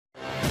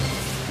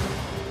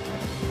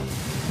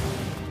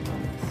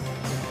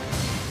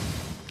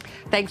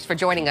Thanks for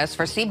joining us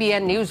for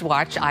CBN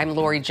NewsWatch. I'm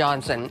Lori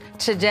Johnson.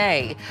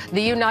 Today,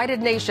 the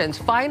United Nations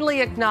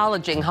finally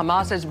acknowledging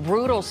Hamas's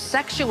brutal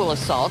sexual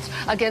assaults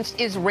against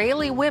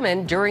Israeli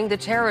women during the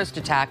terrorist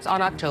attacks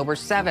on October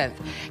 7th.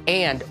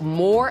 And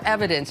more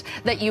evidence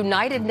that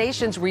United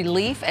Nations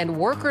Relief and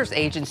Workers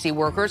Agency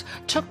workers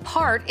took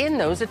part in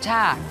those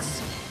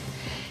attacks.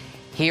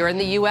 Here in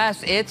the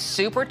U.S., it's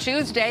Super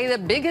Tuesday, the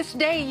biggest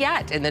day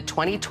yet in the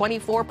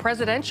 2024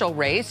 presidential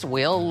race.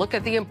 We'll look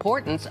at the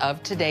importance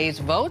of today's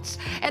votes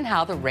and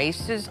how the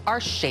races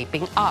are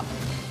shaping up.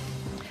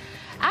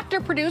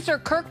 Actor producer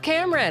Kirk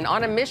Cameron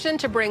on a mission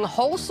to bring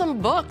wholesome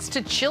books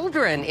to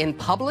children in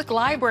public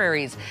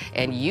libraries.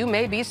 And you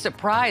may be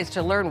surprised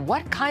to learn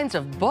what kinds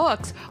of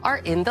books are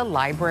in the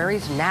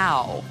libraries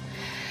now.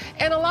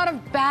 And a lot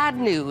of bad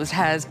news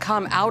has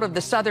come out of the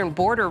southern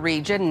border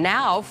region.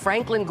 Now,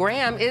 Franklin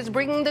Graham is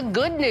bringing the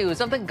good news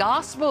of the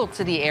gospel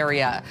to the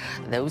area.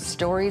 Those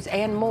stories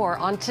and more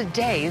on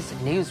today's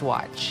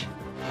NewsWatch.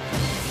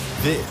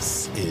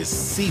 This is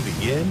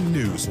CBN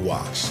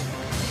NewsWatch.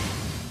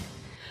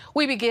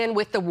 We begin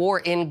with the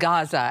war in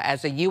Gaza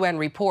as a UN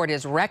report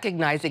is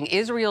recognizing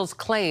Israel's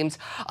claims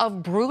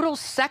of brutal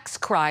sex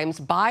crimes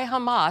by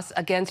Hamas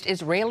against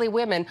Israeli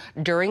women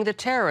during the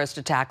terrorist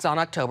attacks on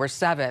October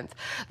 7th.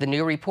 The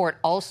new report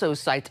also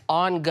cites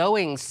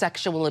ongoing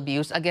sexual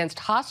abuse against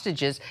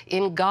hostages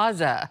in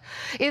Gaza.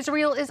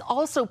 Israel is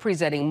also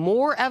presenting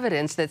more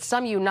evidence that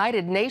some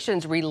United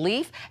Nations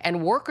Relief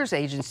and Workers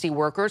Agency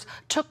workers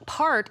took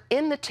part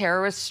in the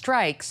terrorist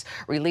strikes,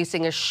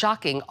 releasing a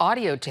shocking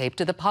audio tape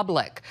to the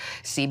public.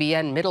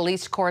 CBN Middle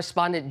East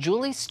correspondent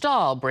Julie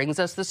Stahl brings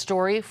us the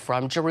story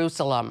from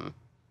Jerusalem.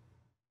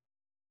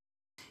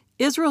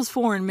 Israel's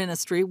foreign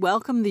ministry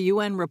welcomed the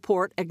UN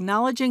report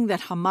acknowledging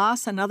that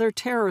Hamas and other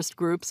terrorist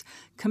groups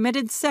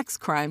committed sex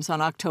crimes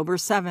on October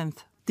 7th.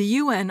 The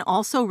UN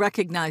also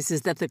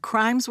recognizes that the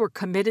crimes were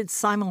committed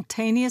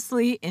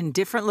simultaneously in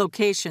different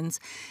locations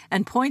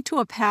and point to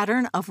a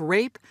pattern of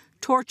rape,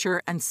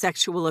 torture, and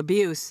sexual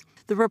abuse.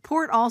 The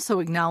report also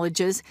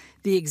acknowledges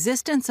the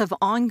existence of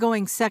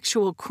ongoing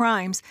sexual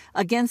crimes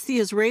against the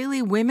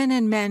Israeli women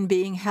and men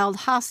being held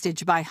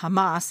hostage by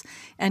Hamas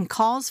and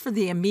calls for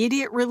the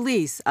immediate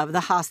release of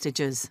the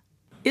hostages.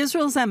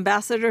 Israel's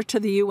ambassador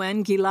to the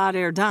UN, Gilad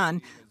Erdan,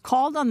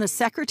 called on the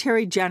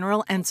Secretary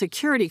General and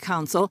Security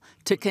Council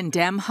to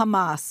condemn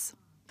Hamas.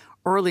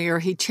 Earlier,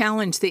 he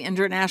challenged the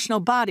international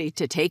body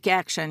to take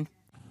action.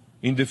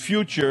 In the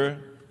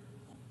future,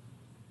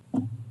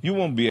 you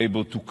won't be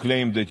able to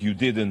claim that you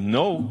didn't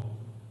know,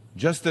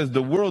 just as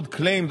the world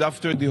claimed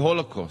after the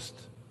Holocaust,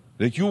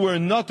 that you were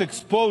not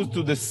exposed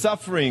to the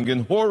suffering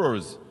and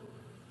horrors.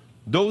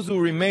 Those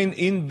who remain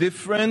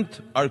indifferent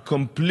are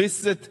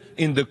complicit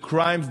in the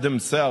crimes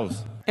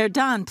themselves.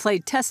 Erdan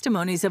played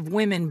testimonies of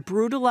women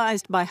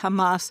brutalized by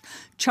Hamas,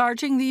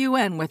 charging the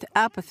UN with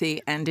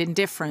apathy and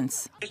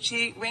indifference.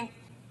 She went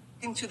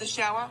into the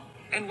shower,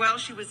 and while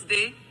she was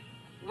there,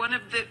 one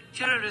of the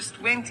terrorists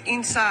went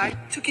inside,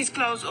 took his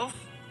clothes off,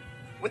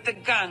 with a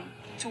gun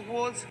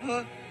towards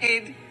her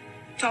head,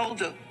 told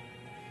her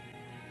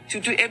to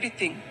do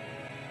everything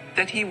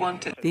that he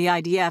wanted. The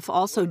IDF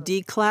also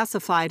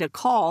declassified a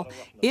call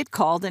it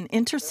called an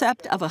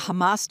intercept of a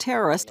Hamas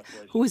terrorist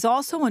who is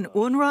also an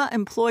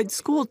UNRWA-employed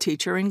school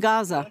teacher in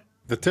Gaza.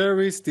 The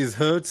terrorist is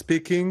heard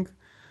speaking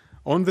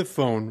on the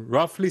phone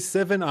roughly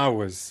 7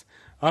 hours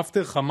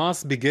after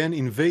Hamas began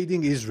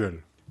invading Israel.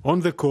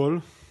 On the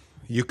call,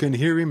 you can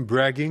hear him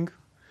bragging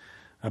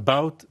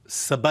about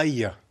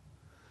Sabaya.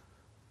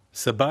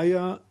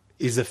 Sabaya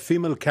is a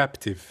female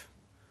captive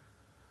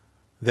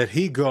that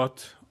he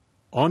got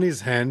on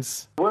his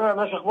hands. I'm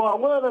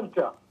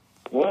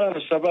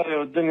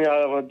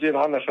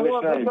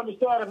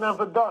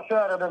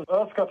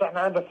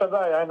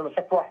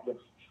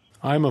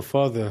a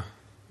father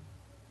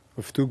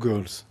of 2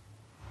 girls.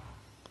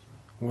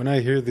 When I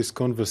hear this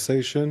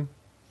conversation,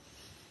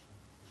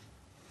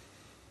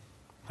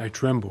 I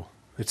tremble.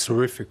 It's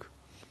horrific.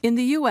 In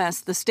the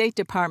U.S., the State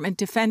Department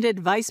defended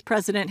Vice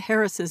President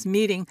Harris's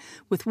meeting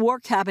with War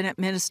Cabinet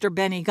Minister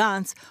Benny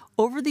Gantz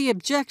over the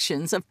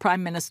objections of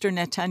Prime Minister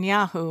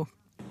Netanyahu.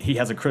 He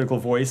has a critical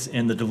voice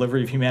in the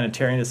delivery of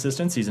humanitarian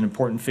assistance. He's an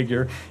important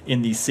figure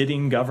in the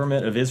sitting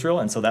government of Israel,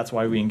 and so that's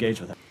why we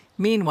engage with him.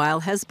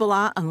 Meanwhile,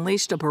 Hezbollah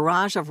unleashed a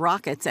barrage of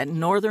rockets at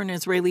northern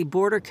Israeli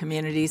border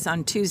communities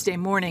on Tuesday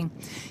morning.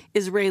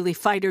 Israeli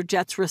fighter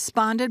jets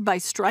responded by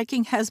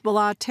striking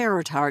Hezbollah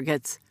terror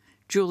targets.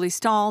 Julie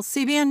Stahl,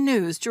 CBN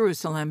News,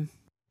 Jerusalem.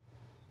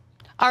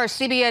 Our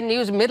CBN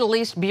News Middle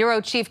East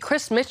Bureau Chief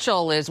Chris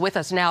Mitchell is with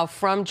us now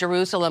from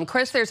Jerusalem.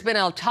 Chris, there's been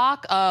a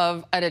talk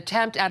of an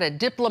attempt at a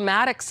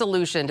diplomatic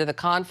solution to the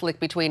conflict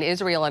between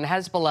Israel and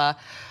Hezbollah.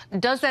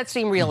 Does that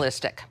seem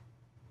realistic?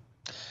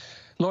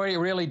 Lori, it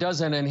really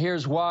doesn't, and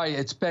here's why.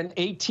 It's been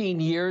 18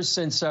 years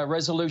since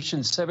Resolution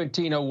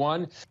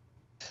 1701.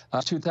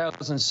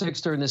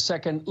 2006 during the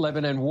Second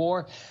Lebanon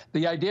War.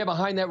 The idea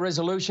behind that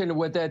resolution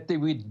was that they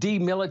would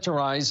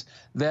demilitarize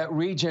that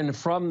region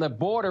from the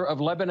border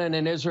of Lebanon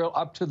and Israel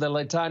up to the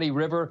Litani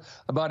River,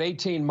 about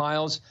 18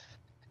 miles.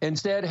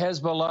 Instead,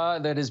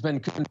 Hezbollah, that has been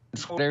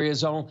controlled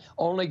areas,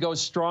 only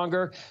goes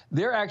stronger.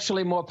 They're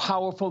actually more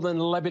powerful than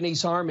the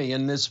Lebanese army.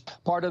 And this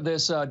part of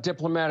this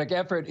diplomatic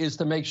effort is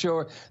to make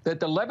sure that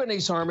the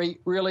Lebanese army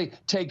really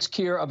takes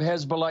care of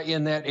Hezbollah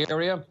in that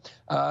area.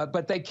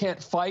 But they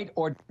can't fight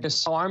or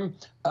disarm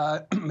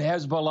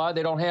Hezbollah.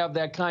 They don't have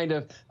that kind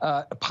of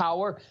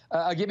power.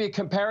 I'll give you a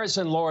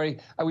comparison, Lori.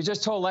 I was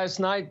just told last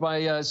night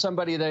by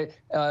somebody that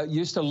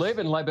used to live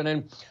in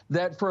Lebanon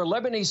that for a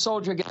Lebanese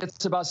soldier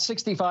gets about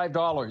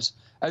 $65,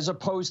 as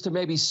opposed to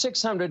maybe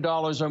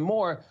 $600 or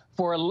more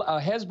for a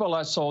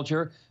Hezbollah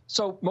soldier.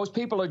 So most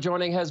people are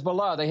joining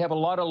Hezbollah. They have a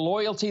lot of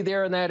loyalty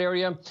there in that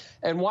area.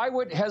 And why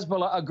would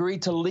Hezbollah agree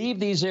to leave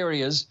these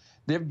areas?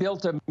 They've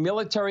built a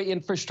military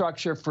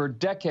infrastructure for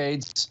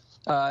decades.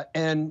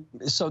 And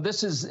so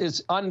this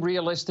is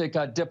unrealistic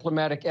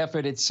diplomatic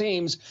effort, it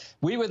seems.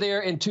 We were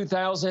there in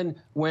 2000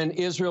 when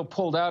Israel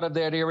pulled out of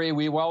that area.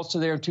 We were also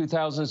there in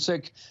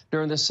 2006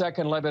 during the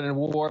Second Lebanon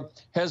War.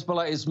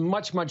 Hezbollah is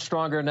much, much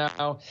stronger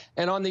now.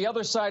 And on the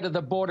other side of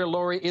the border,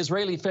 Lori,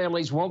 Israeli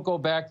families won't go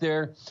back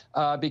there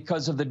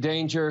because of the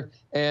danger.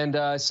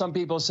 And some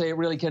people say it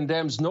really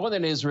condemns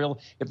northern Israel,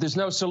 if there's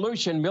no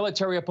solution,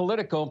 military or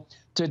political,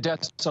 to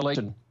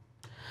desolation.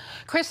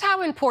 Chris,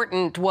 how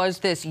important was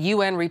this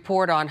UN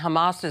report on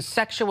Hamas's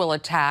sexual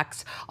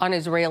attacks on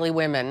Israeli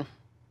women?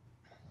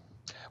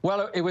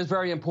 Well, it was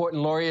very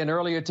important, Lori. And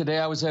earlier today,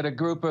 I was at a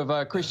group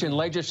of Christian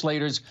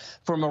legislators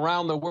from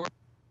around the world.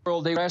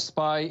 They were asked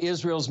by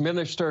Israel's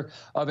Minister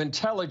of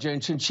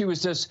Intelligence, and she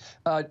was just,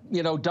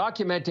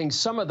 documenting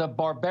some of the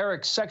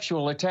barbaric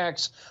sexual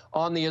attacks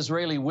on the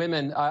Israeli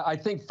women. I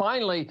think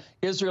finally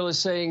Israel is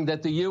saying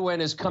that the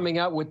UN is coming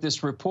out with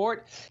this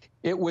report.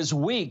 It was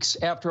weeks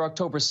after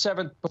October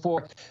 7th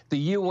before the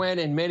UN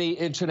and many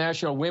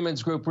international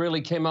women's groups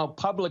really came out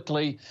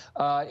publicly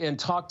and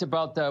talked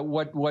about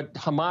what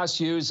Hamas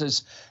used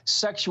as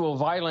sexual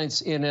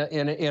violence in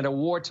a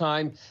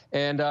wartime.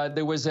 And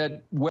there was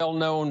that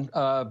well-known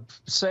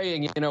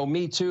saying,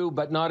 me too,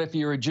 but not if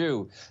you're a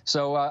Jew.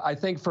 So I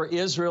think for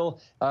Israel,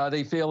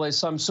 they feel there's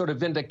some sort of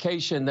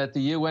vindication that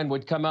the UN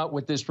would come out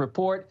with this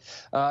report.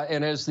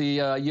 And as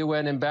the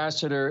UN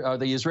ambassador,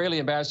 the Israeli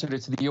ambassador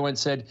to the UN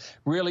said,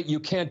 really, you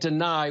can't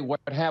deny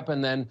what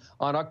happened then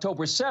on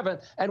October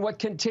 7th and what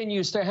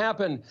continues to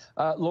happen.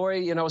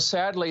 Lori,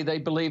 sadly, they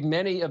believe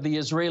many of the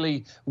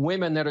Israeli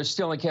women that are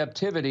still in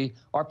captivity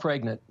are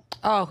pregnant.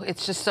 Oh,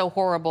 it's just so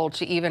horrible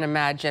to even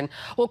imagine.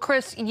 Well,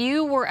 Chris,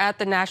 you were at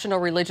the National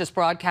Religious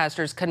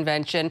Broadcasters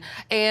Convention,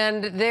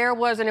 and there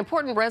was an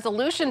important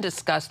resolution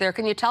discussed there.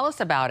 Can you tell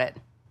us about it?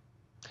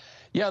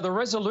 Yeah, the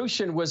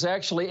resolution was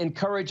actually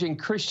encouraging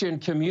Christian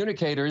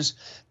communicators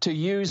to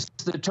use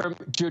the term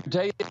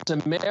Judea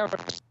and Samaria,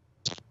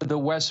 the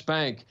West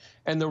Bank.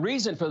 And the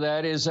reason for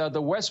that is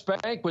the West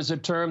Bank was a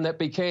term that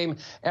became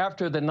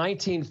after the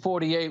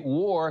 1948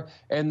 war,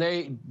 and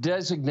they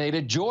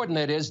designated, Jordan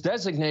that is,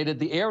 designated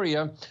the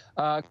area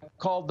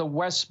called the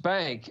West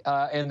Bank,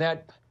 and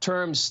that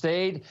term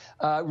stayed.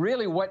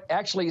 Really what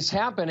actually is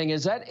happening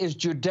is that is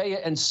Judea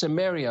and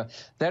Samaria.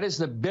 That is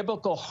the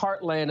biblical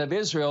heartland of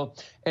Israel.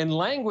 And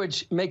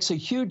language makes a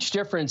huge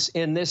difference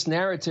in this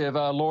narrative,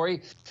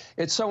 Lori.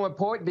 It's so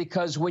important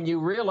because when you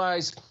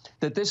realize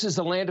that this is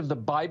the land of the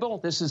Bible,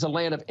 this is the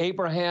land of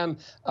Abraham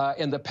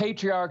and the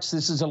patriarchs,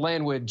 this is a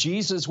land where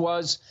Jesus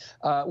was.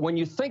 When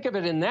you think of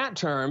it in that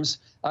terms,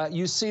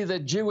 you see the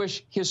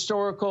Jewish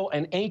historical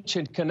and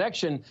ancient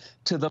connection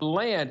to the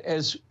land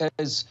as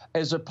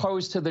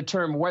opposed to the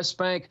term West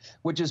Bank,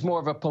 which is more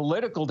of a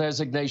political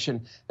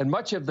designation. And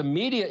much of the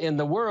media in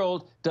the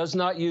world does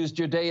not use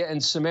Judea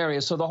and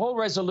Samaria. So the whole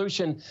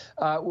resolution,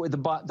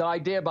 the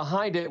idea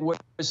behind it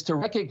was to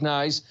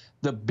recognize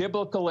the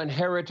biblical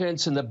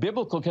inheritance and the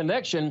biblical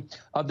connection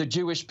of the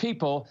Jewish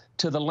people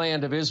to the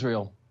land of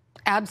Israel.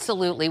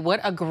 Absolutely.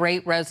 What a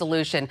great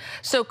resolution.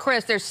 So,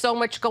 Chris, there's so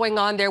much going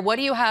on there. What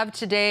do you have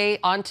today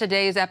on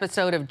today's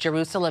episode of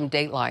Jerusalem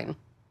Dateline?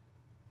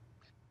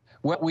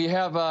 Well, we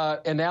have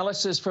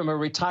analysis from a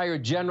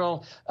retired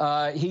general.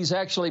 He's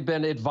actually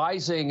been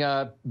advising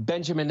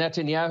Benjamin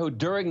Netanyahu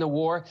during the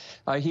war.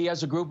 He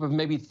has a group of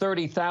maybe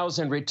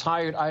 30,000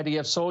 retired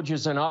IDF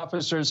soldiers and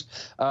officers.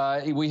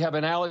 We have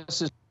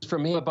analysis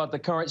from him about the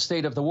current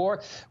state of the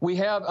war. We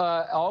have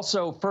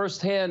also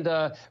firsthand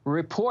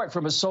report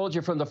from a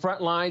soldier from the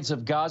front lines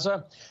of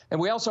Gaza. And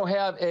we also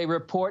have a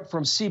report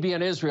from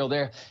CBN Israel.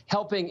 They're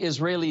helping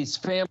Israelis'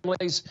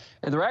 families,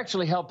 and they're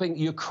actually helping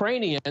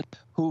Ukrainians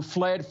who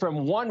fled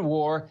from one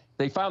war.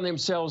 They found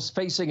themselves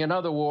facing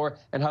another war,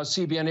 and how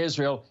CBN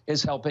Israel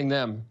is helping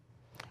them.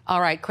 All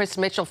right, Chris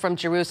Mitchell from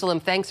Jerusalem,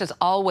 thanks as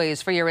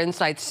always for your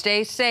insights.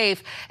 Stay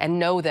safe and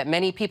know that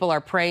many people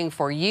are praying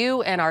for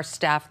you and our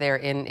staff there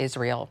in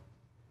Israel.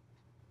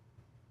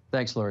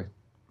 Thanks, Lori.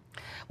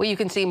 Well, you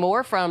can see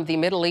more from the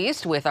Middle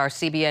East with our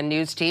CBN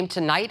News team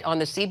tonight on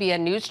the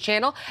CBN News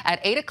channel at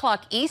 8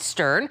 o'clock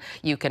Eastern.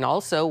 You can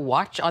also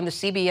watch on the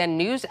CBN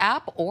News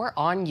app or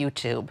on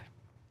YouTube.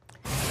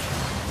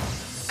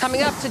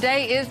 Coming up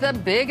today is the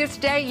biggest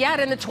day yet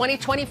in the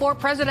 2024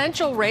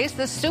 presidential race,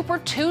 the Super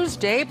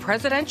Tuesday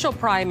presidential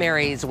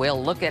primaries.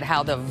 We'll look at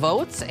how the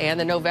votes and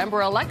the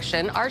November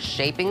election are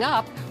shaping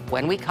up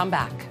when we come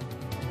back.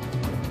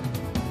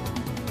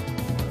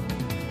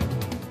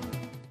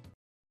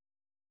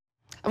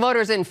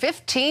 Voters in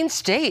 15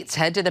 states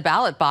head to the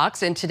ballot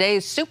box in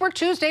today's Super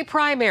Tuesday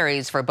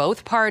primaries for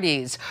both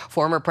parties.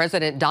 Former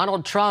President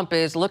Donald Trump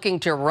is looking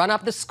to run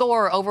up the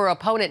score over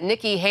opponent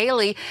Nikki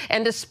Haley,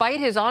 and despite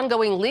his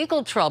ongoing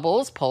legal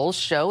troubles, polls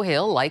show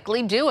he'll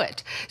likely do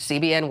it.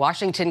 CBN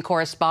Washington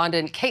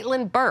correspondent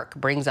Caitlin Burke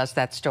brings us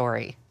that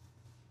story.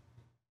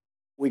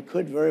 We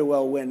could very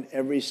well win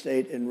every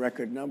state in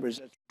record numbers.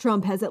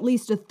 Trump has at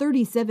least a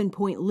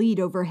 37-point lead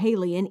over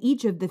Haley in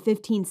each of the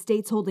 15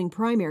 states holding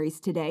primaries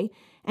today,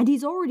 and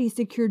he's already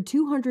secured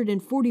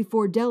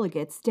 244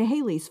 delegates to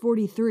Haley's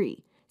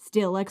 43.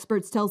 Still,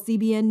 experts tell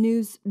CBN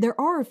News there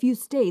are a few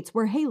states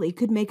where Haley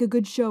could make a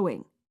good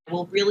showing.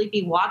 We'll really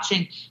be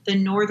watching the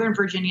Northern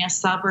Virginia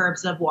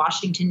suburbs of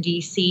Washington,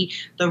 D.C.,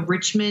 the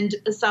Richmond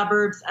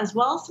suburbs, as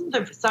well as some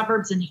of the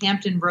suburbs in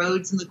Hampton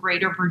Roads and the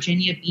greater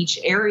Virginia Beach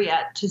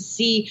area to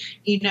see,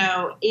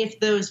 if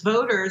those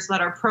voters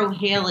that are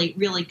pro-Haley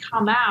really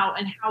come out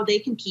and how they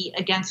compete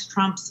against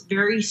Trump's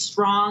very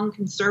strong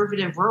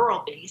conservative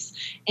rural base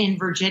in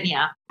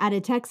Virginia. At a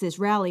Texas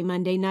rally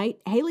Monday night,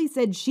 Haley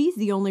said she's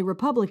the only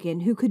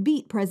Republican who could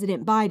beat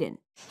President Biden.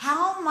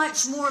 How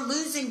much more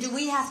losing do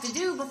we have to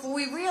do before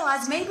we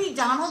realize maybe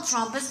Donald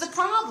Trump is the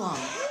problem?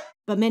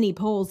 But many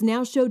polls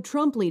now show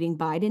Trump leading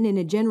Biden in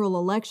a general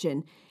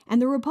election, and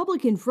the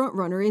Republican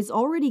frontrunner is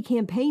already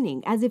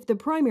campaigning as if the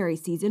primary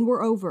season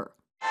were over.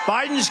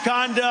 Biden's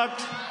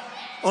conduct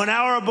on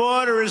our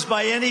border is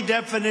by any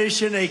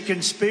definition a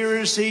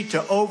conspiracy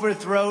to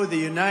overthrow the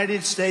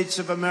United States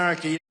of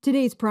America.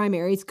 Today's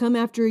primaries come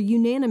after a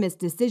unanimous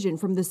decision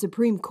from the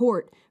Supreme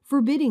Court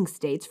forbidding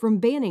states from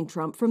banning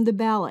Trump from the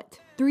ballot.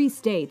 3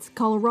 states,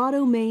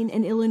 Colorado, Maine,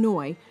 and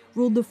Illinois,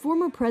 ruled the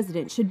former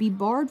president should be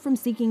barred from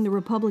seeking the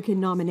Republican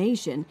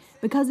nomination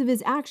because of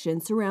his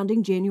actions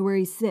surrounding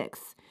January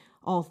 6th.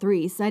 All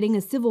 3 citing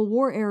a Civil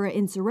War-era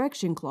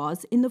insurrection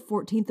clause in the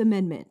 14th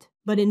Amendment.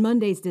 But in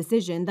Monday's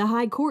decision, the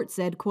High Court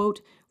said,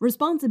 quote,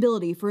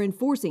 responsibility for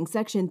enforcing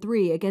Section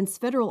 3 against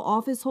federal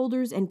office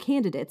holders and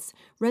candidates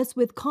rests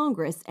with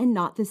Congress and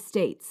not the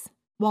states.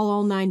 While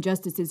all 9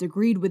 justices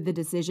agreed with the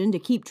decision to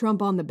keep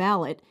Trump on the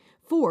ballot,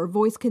 4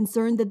 voiced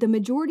concern that the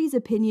majority's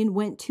opinion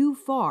went too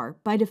far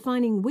by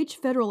defining which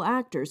federal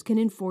actors can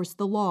enforce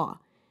the law.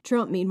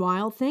 Trump,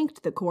 meanwhile,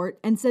 thanked the court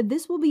and said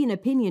this will be an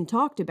opinion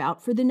talked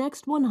about for the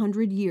next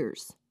 100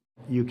 years.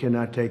 You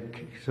cannot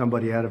take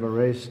somebody out of a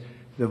race.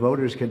 The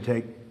voters can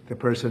take the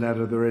person out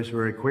of the race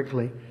very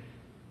quickly,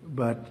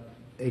 but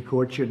a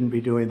court shouldn't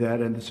be doing that,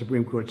 and the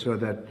Supreme Court saw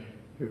that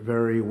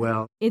very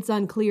well. It's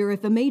unclear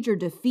if a major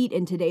defeat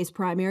in today's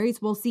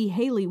primaries will see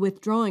Haley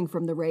withdrawing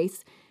from the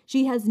race.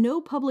 She has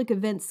no public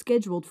events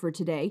scheduled for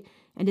today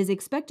and is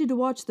expected to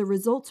watch the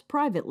results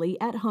privately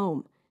at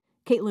home.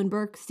 Caitlin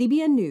Burke,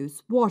 CBN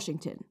News,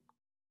 Washington.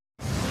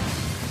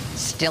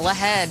 Still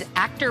ahead,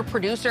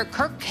 actor-producer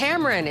Kirk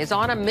Cameron is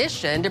on a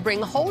mission to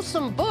bring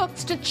wholesome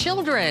books to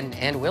children,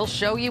 and we'll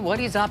show you what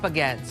he's up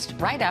against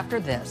right after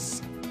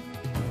this.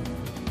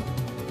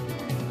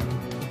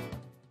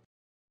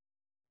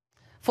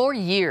 For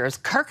years,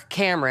 Kirk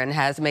Cameron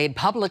has made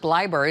public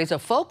libraries a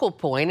focal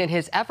point in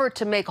his effort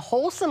to make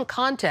wholesome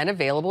content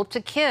available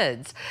to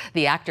kids.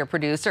 The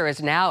actor-producer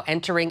is now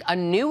entering a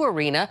new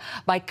arena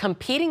by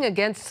competing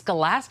against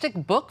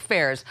Scholastic book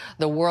fairs,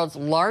 the world's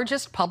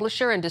largest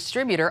publisher and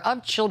distributor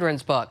of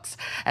children's books.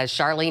 As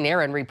Charlene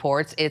Aaron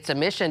reports, it's a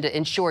mission to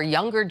ensure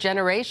younger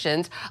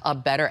generations a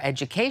better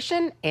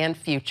education and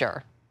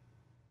future.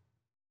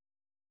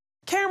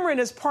 Cameron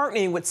is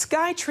partnering with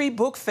Skytree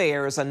Book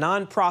Fairs, a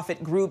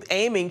nonprofit group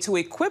aiming to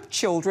equip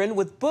children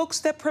with books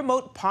that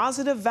promote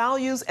positive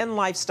values and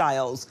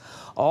lifestyles,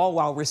 all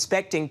while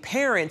respecting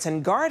parents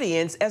and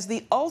guardians as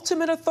the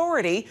ultimate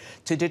authority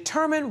to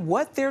determine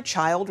what their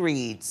child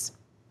reads.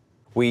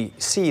 We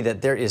see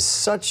that there is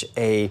such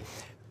an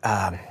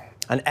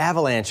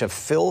avalanche of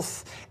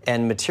filth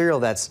and material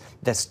that's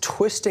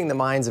twisting the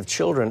minds of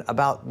children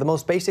about the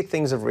most basic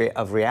things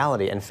of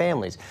reality and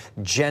families.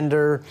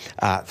 Gender,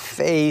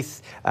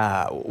 faith,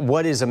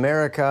 what is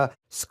America.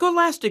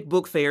 Scholastic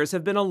book fairs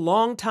have been a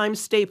long-time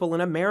staple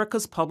in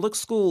America's public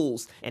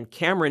schools, and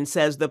Cameron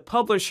says the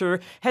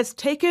publisher has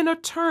taken a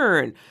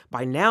turn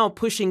by now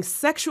pushing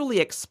sexually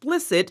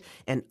explicit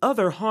and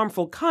other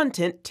harmful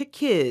content to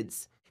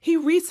kids. He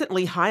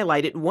recently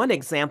highlighted one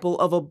example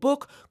of a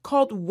book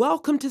called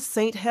Welcome to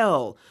St.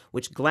 Hell,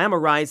 which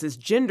glamorizes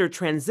gender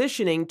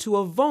transitioning to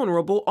a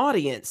vulnerable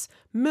audience,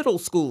 middle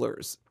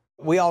schoolers.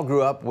 We all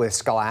grew up with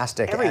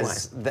Scholastic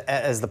as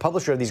the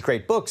publisher of these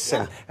great books,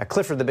 and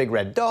Clifford the Big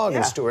Red Dog,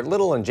 and Stuart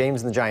Little, and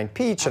James and the Giant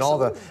Peach, and all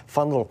the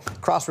fun little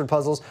crossword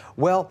puzzles.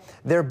 Well,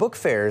 their book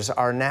fairs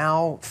are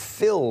now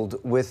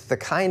filled with the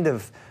kind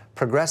of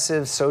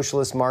progressive,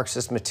 socialist,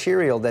 Marxist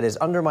material that is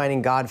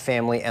undermining God,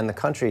 family, and the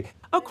country.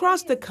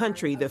 Across the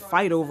country, the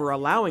fight over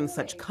allowing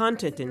such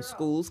content in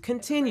schools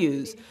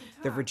continues.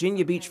 The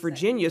Virginia Beach,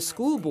 Virginia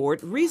School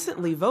Board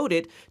recently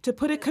voted to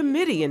put a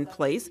committee in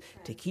place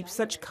to keep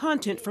such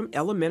content from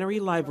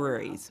elementary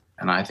libraries.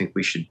 And I think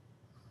we should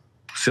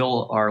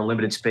fill our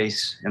limited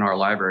space in our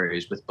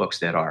libraries with books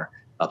that are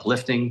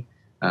uplifting,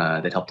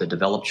 that help to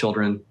develop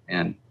children,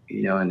 and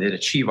that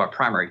achieve our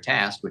primary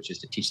task, which is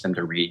to teach them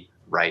to read,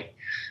 write,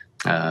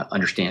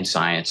 understand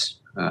science,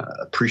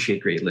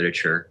 appreciate great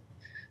literature,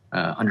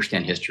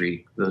 understand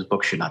history. Those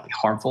books should not be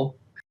harmful.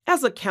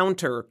 As a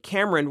counter,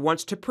 Cameron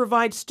wants to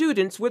provide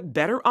students with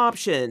better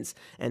options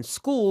and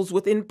schools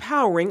with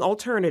empowering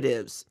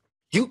alternatives.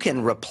 You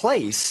can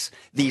replace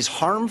these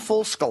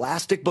harmful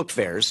scholastic book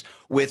fairs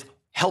with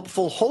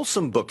helpful,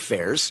 wholesome book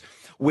fairs,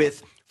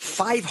 with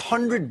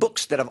 500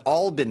 books that have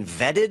all been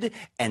vetted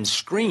and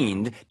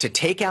screened to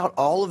take out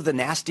all of the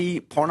nasty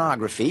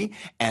pornography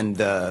and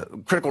the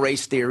critical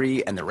race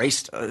theory and the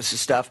race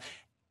stuff,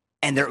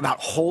 and they're about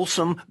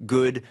wholesome,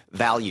 good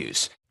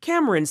values.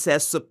 Cameron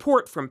says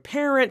support from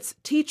parents,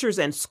 teachers,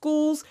 and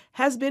schools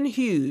has been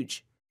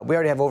huge. We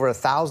already have over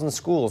 1,000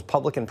 schools,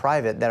 public and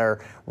private, that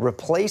are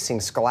replacing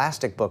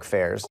scholastic book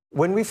fairs.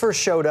 When we first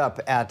showed up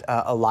at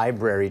a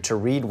library to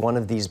read one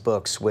of these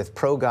books with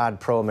pro-God,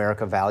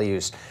 pro-America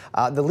values,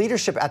 the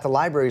leadership at the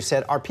library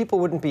said our people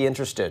wouldn't be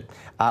interested.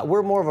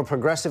 We're more of a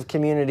progressive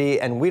community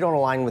and we don't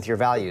align with your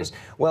values.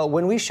 Well,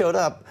 when we showed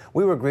up,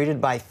 we were greeted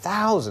by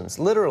thousands,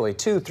 literally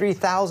 2,000 to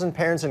 3,000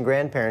 parents and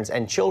grandparents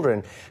and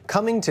children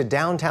coming to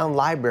downtown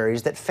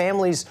libraries that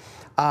families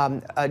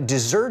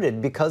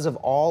deserted because of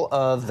all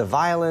of the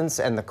violence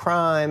and the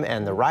crime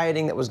and the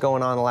rioting that was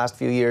going on the last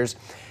few years.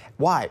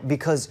 Why?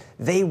 Because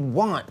they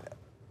want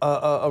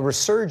a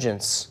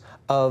resurgence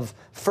of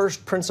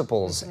first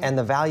principles and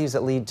the values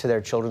that lead to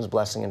their children's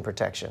blessing and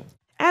protection.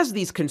 As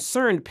these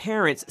concerned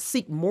parents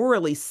seek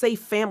morally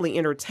safe family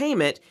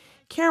entertainment,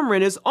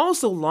 Cameron is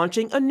also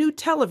launching a new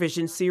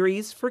television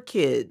series for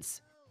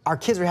kids. Our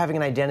kids are having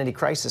an identity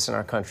crisis in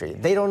our country.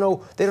 They don't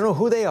know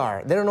who they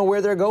are. They don't know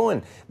where they're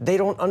going. They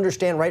don't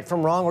understand right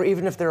from wrong, or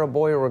even if they're a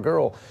boy or a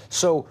girl.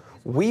 So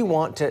we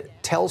want to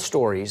tell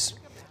stories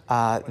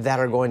that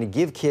are going to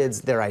give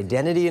kids their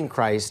identity in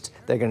Christ.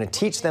 They're going to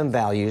teach them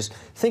values.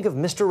 Think of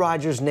Mr.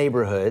 Rogers'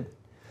 Neighborhood,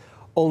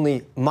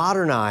 only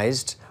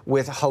modernized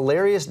with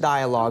hilarious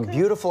dialogue,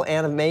 beautiful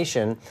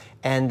animation,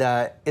 and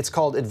it's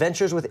called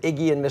Adventures with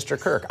Iggy and Mr.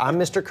 Kirk. I'm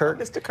Mr. Kirk.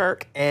 Mr.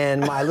 Kirk. And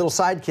my little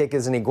sidekick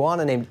is an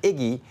iguana named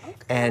Iggy,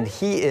 and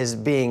he is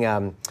being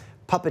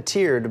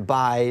puppeteered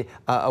by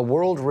a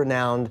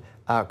world-renowned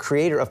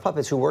creator of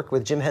puppets who worked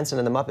with Jim Henson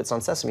and the Muppets on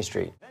Sesame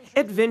Street.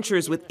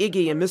 Adventures with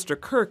Iggy and Mr.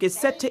 Kirk is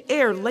set to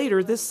air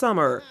later this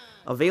summer.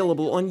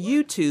 Available on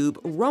YouTube,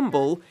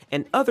 Rumble,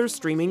 and other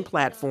streaming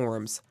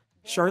platforms.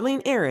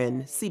 Charlene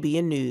Aaron,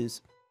 CBN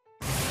News.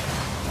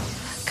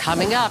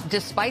 Coming up,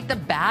 despite the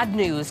bad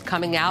news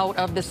coming out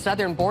of the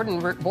southern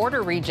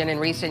border region in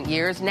recent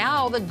years,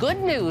 now the good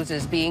news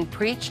is being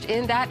preached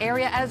in that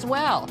area as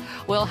well.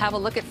 We'll have a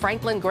look at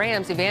Franklin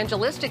Graham's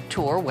evangelistic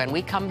tour when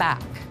we come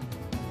back.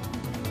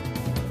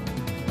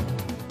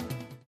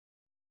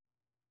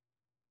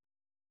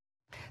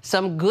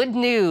 Some good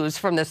news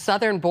from the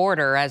southern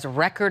border as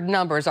record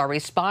numbers are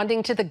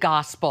responding to the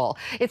gospel.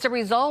 It's a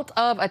result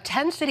of a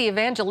 10-city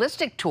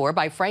evangelistic tour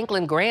by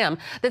Franklin Graham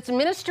that's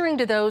ministering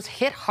to those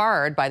hit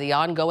hard by the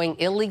ongoing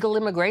illegal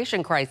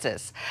immigration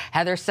crisis.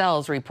 Heather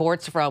Sells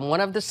reports from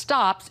one of the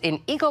stops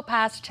in Eagle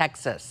Pass,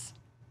 Texas.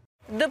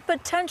 The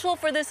potential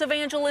for this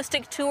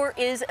evangelistic tour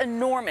is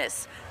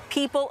enormous.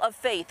 People of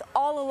faith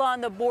all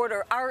along the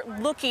border are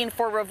looking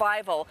for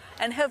revival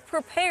and have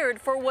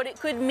prepared for what it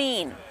could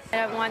mean.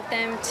 I want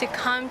them to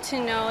come to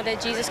know that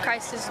Jesus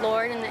Christ is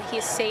Lord and that He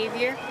is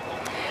Savior.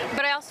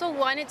 But I also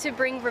wanted to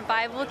bring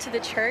revival to the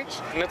church.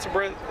 And it's a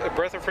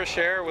breath of fresh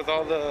air with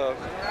all the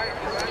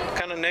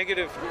kind of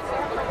negative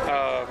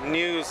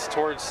news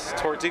towards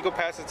Eagle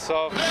Pass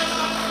itself.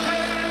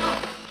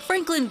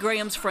 Franklin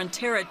Graham's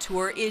Frontera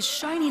tour is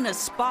shining a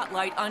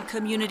spotlight on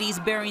communities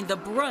bearing the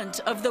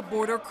brunt of the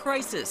border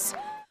crisis,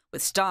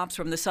 with stops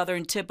from the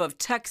southern tip of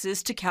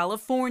Texas to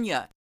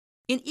California.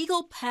 In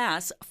Eagle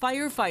Pass,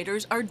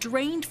 firefighters are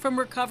drained from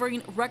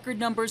recovering record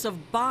numbers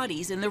of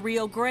bodies in the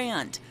Rio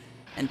Grande,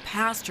 and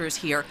pastors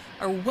here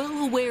are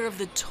well aware of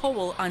the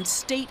toll on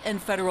state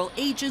and federal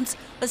agents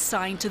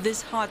assigned to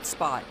this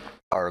hotspot.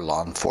 Our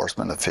law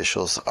enforcement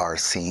officials are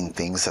seeing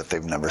things that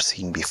they've never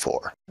seen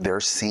before. They're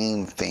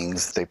seeing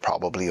things they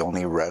probably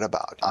only read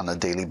about on a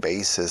daily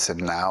basis,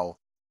 and now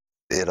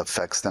it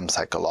affects them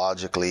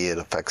psychologically, it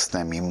affects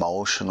them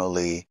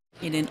emotionally.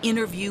 In an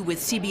interview with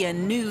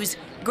CBN News,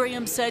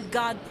 Graham said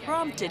God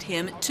prompted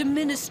him to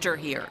minister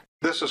here.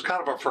 This is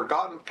kind of a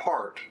forgotten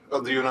part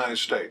of the United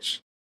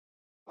States.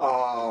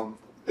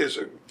 It's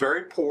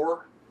very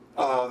poor,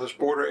 this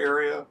border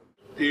area.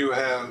 You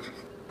have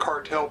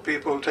cartel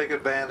people who take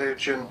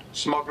advantage and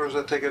smugglers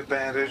that take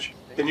advantage,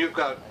 and you've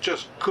got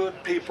just good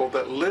people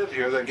that live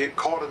here that get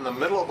caught in the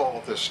middle of all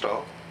of this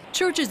stuff.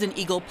 Churches in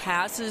Eagle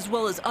Pass, as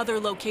well as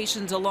other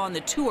locations along the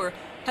tour,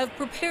 have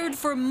prepared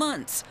for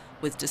months,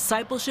 with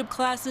discipleship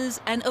classes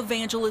and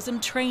evangelism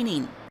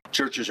training.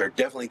 Churches are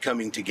definitely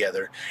coming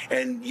together,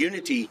 and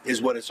unity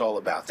is what it's all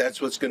about. That's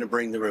what's going to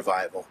bring the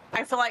revival.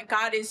 I feel like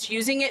God is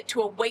using it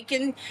to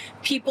awaken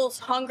people's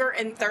hunger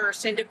and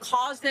thirst and to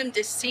cause them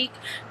to seek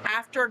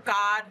after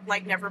God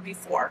like never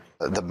before.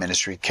 The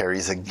ministry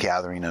carries a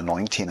gathering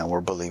anointing, and we're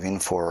believing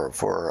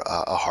for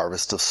a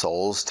harvest of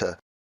souls to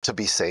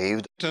be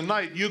saved.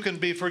 Tonight you can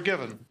be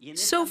forgiven.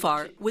 So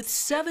far, with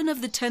 7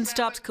 of the 10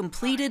 stops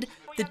completed,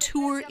 the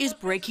tour is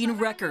breaking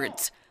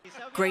records.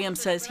 Graham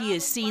says he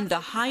has seen the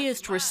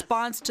highest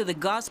response to the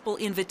gospel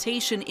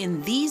invitation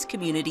in these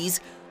communities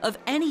of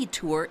any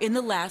tour in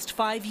the last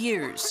 5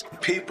 years.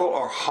 People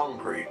are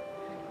hungry,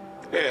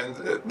 and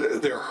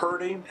they're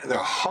hurting, and they're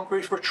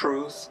hungry for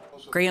truth.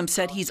 Graham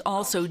said he's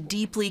also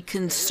deeply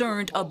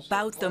concerned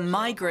about the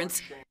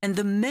migrants and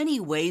the many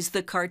ways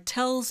the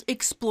cartels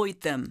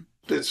exploit them.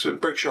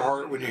 It breaks your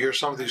heart when you hear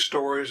some of these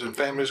stories and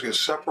families get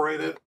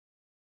separated.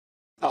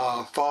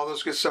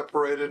 Fathers get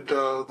separated,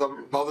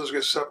 the mothers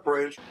get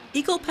separated.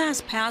 Eagle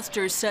Pass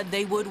pastors said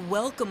they would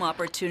welcome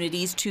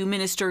opportunities to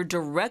minister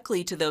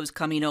directly to those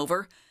coming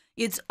over.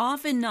 It's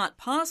often not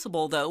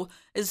possible, though,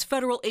 as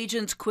federal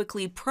agents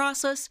quickly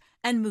process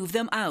and move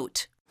them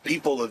out.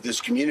 People of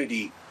this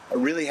community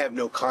really have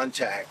no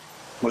contact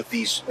with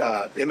these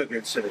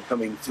immigrants that are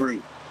coming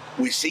through.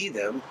 We see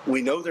them,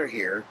 we know they're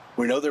here,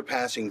 we know they're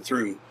passing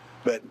through,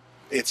 but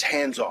it's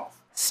hands off.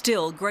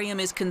 Still, Graham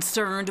is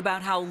concerned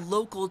about how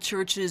local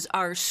churches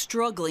are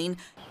struggling,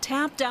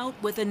 tapped out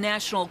with a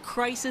national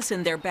crisis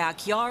in their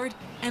backyard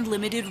and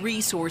limited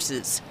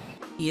resources.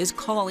 He is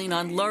calling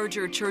on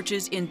larger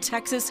churches in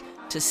Texas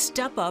to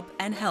step up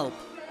and help.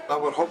 I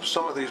would hope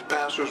some of these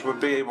pastors would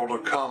be able to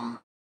come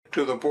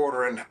to the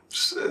border and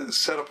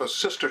set up a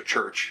sister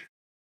church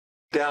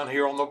down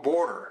here on the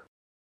border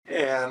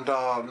and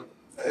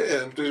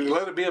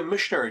let it be a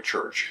missionary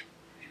church.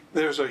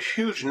 There's a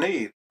huge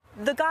need.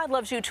 The God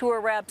Loves You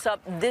tour wraps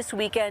up this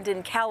weekend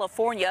in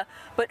California,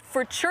 but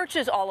for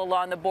churches all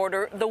along the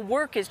border, the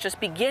work is just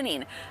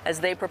beginning as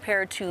they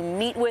prepare to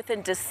meet with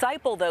and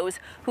disciple those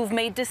who've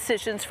made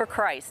decisions for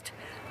Christ.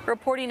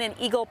 Reporting in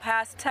Eagle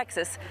Pass,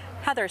 Texas,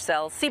 Heather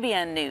Sells,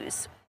 CBN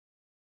News.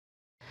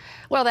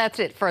 Well, that's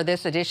it for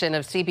this edition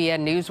of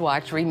CBN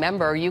NewsWatch.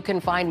 Remember, you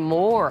can find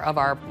more of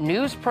our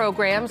news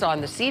programs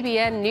on the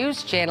CBN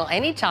News channel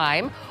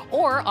anytime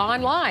or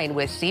online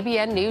with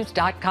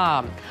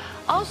cbnnews.com.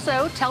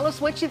 Also, tell us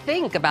what you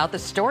think about the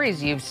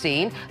stories you've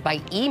seen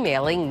by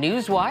emailing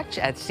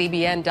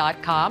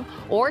newswatch@cbn.com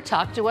or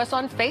talk to us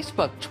on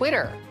Facebook,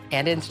 Twitter,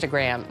 and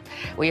Instagram.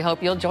 We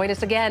hope you'll join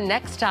us again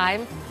next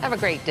time. Have a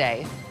great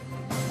day.